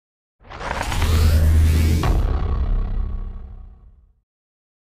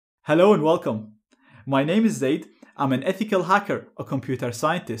Hello and welcome. My name is Zaid. I'm an ethical hacker, a computer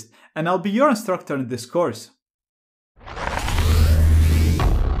scientist, and I'll be your instructor in this course.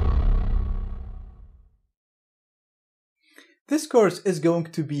 This course is going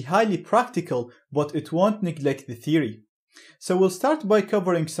to be highly practical, but it won't neglect the theory. So we'll start by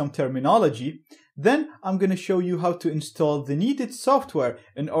covering some terminology. Then I'm going to show you how to install the needed software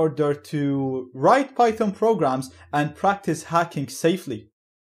in order to write Python programs and practice hacking safely.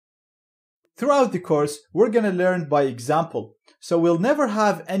 Throughout the course, we're going to learn by example. So we'll never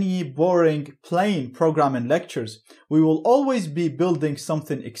have any boring, plain programming lectures. We will always be building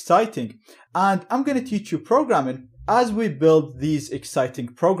something exciting. And I'm going to teach you programming as we build these exciting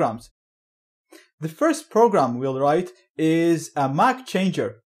programs. The first program we'll write is a MAC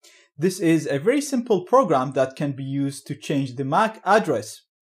changer. This is a very simple program that can be used to change the MAC address.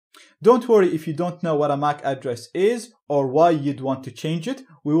 Don't worry if you don't know what a MAC address is or why you'd want to change it.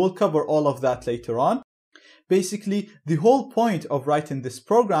 We will cover all of that later on. Basically, the whole point of writing this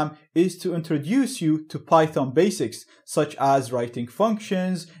program is to introduce you to Python basics, such as writing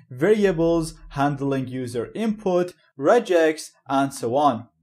functions, variables, handling user input, regex, and so on.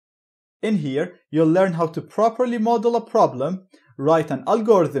 In here, you'll learn how to properly model a problem, write an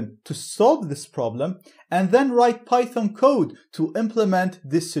algorithm to solve this problem, and then write Python code to implement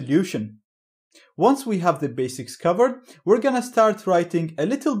this solution. Once we have the basics covered, we're going to start writing a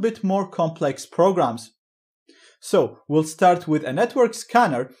little bit more complex programs. So we'll start with a network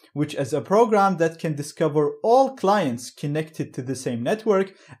scanner, which is a program that can discover all clients connected to the same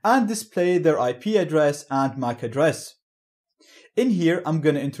network and display their IP address and MAC address. In here, I'm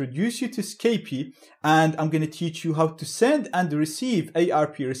going to introduce you to Scapy, and I'm going to teach you how to send and receive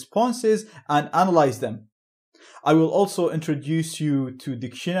ARP responses and analyze them. I will also introduce you to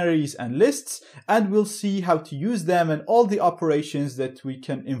dictionaries and lists, and we'll see how to use them and all the operations that we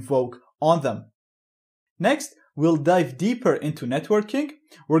can invoke on them. Next, we'll dive deeper into networking.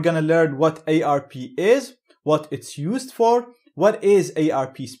 We're going to learn what ARP is, what it's used for, what is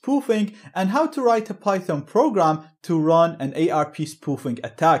ARP spoofing, and how to write a Python program to run an ARP spoofing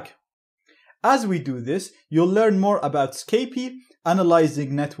attack. As we do this, you'll learn more about Scapy,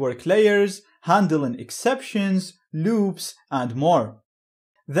 analyzing network layers, handling exceptions, loops, and more.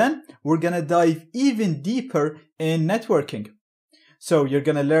 Then we're going to dive even deeper in networking. So you're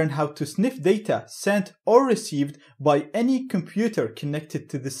going to learn how to sniff data sent or received by any computer connected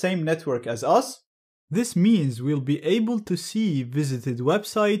to the same network as us. This means we'll be able to see visited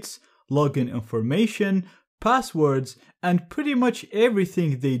websites, login information, passwords, and pretty much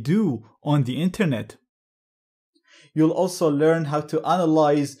everything they do on the internet. You'll also learn how to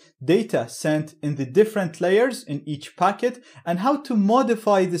analyze data sent in the different layers in each packet and how to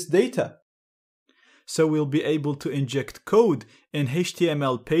modify this data. So we'll be able to inject code in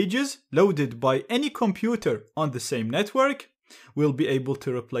HTML pages loaded by any computer on the same network. We'll be able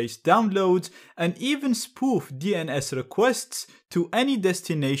to replace downloads and even spoof DNS requests to any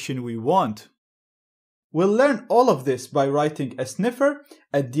destination we want. We'll learn all of this by writing a sniffer,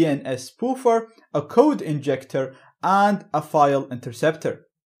 a DNS spoofer, a code injector, and a file interceptor.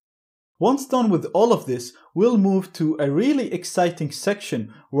 Once done with all of this, we'll move to a really exciting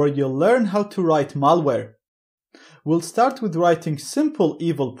section where you'll learn how to write malware. We'll start with writing simple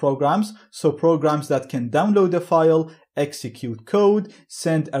evil programs, so programs that can download a file, execute code,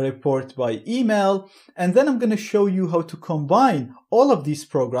 send a report by email, and then I'm going to show you how to combine all of these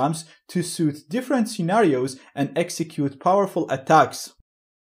programs to suit different scenarios and execute powerful attacks.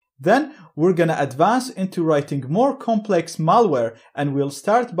 Then we're going to advance into writing more complex malware, and we'll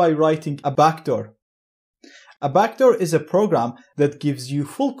start by writing a backdoor. A backdoor is a program that gives you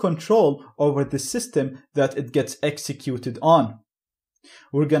full control over the system that it gets executed on.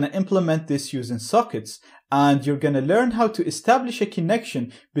 We're going to implement this using sockets, and you're going to learn how to establish a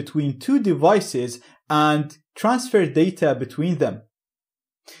connection between two devices and transfer data between them.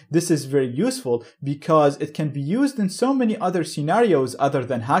 This is very useful because it can be used in so many other scenarios other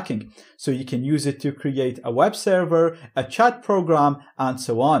than hacking. So you can use it to create a web server, a chat program, and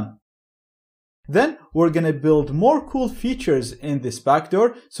so on. Then we're going to build more cool features in this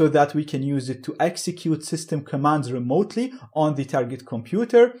backdoor so that we can use it to execute system commands remotely on the target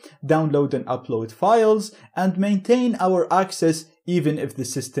computer, download and upload files, and maintain our access even if the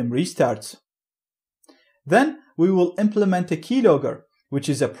system restarts. Then we will implement a keylogger, which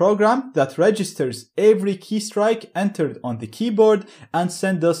is a program that registers every key strike entered on the keyboard and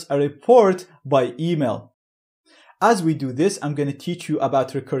sends us a report by email. As we do this, I'm going to teach you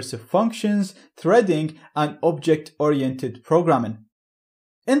about recursive functions, threading, and object-oriented programming.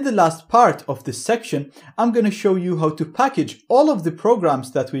 In the last part of this section, I'm going to show you how to package all of the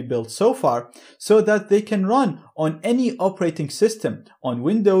programs that we built so far so that they can run on any operating system on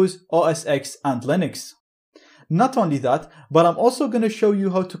Windows, OS X, and Linux. Not only that, but I'm also going to show you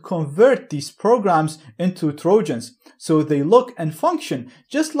how to convert these programs into Trojans so they look and function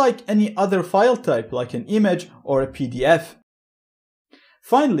just like any other file type, like an image or a PDF.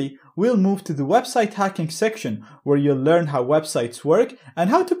 Finally, we'll move to the website hacking section where you'll learn how websites work and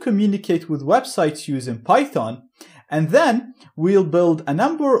how to communicate with websites using Python. And then we'll build a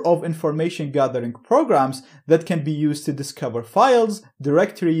number of information gathering programs that can be used to discover files,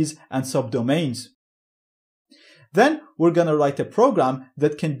 directories, and subdomains. Then we're going to write a program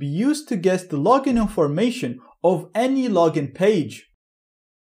that can be used to guess the login information of any login page.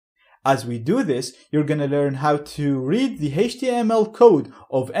 As we do this, you're going to learn how to read the HTML code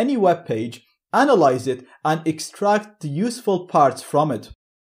of any web page, analyze it, and extract the useful parts from it.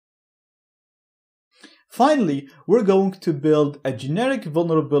 Finally, we're going to build a generic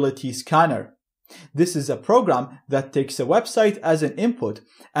vulnerability scanner. This is a program that takes a website as an input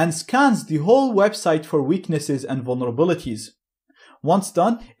and scans the whole website for weaknesses and vulnerabilities. Once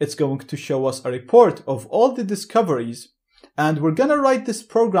done, it's going to show us a report of all the discoveries, and we're going to write this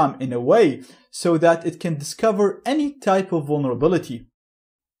program in a way so that it can discover any type of vulnerability.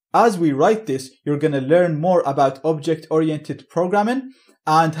 As we write this, you're going to learn more about object-oriented programming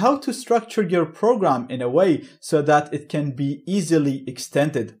and how to structure your program in a way so that it can be easily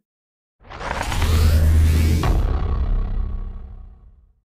extended.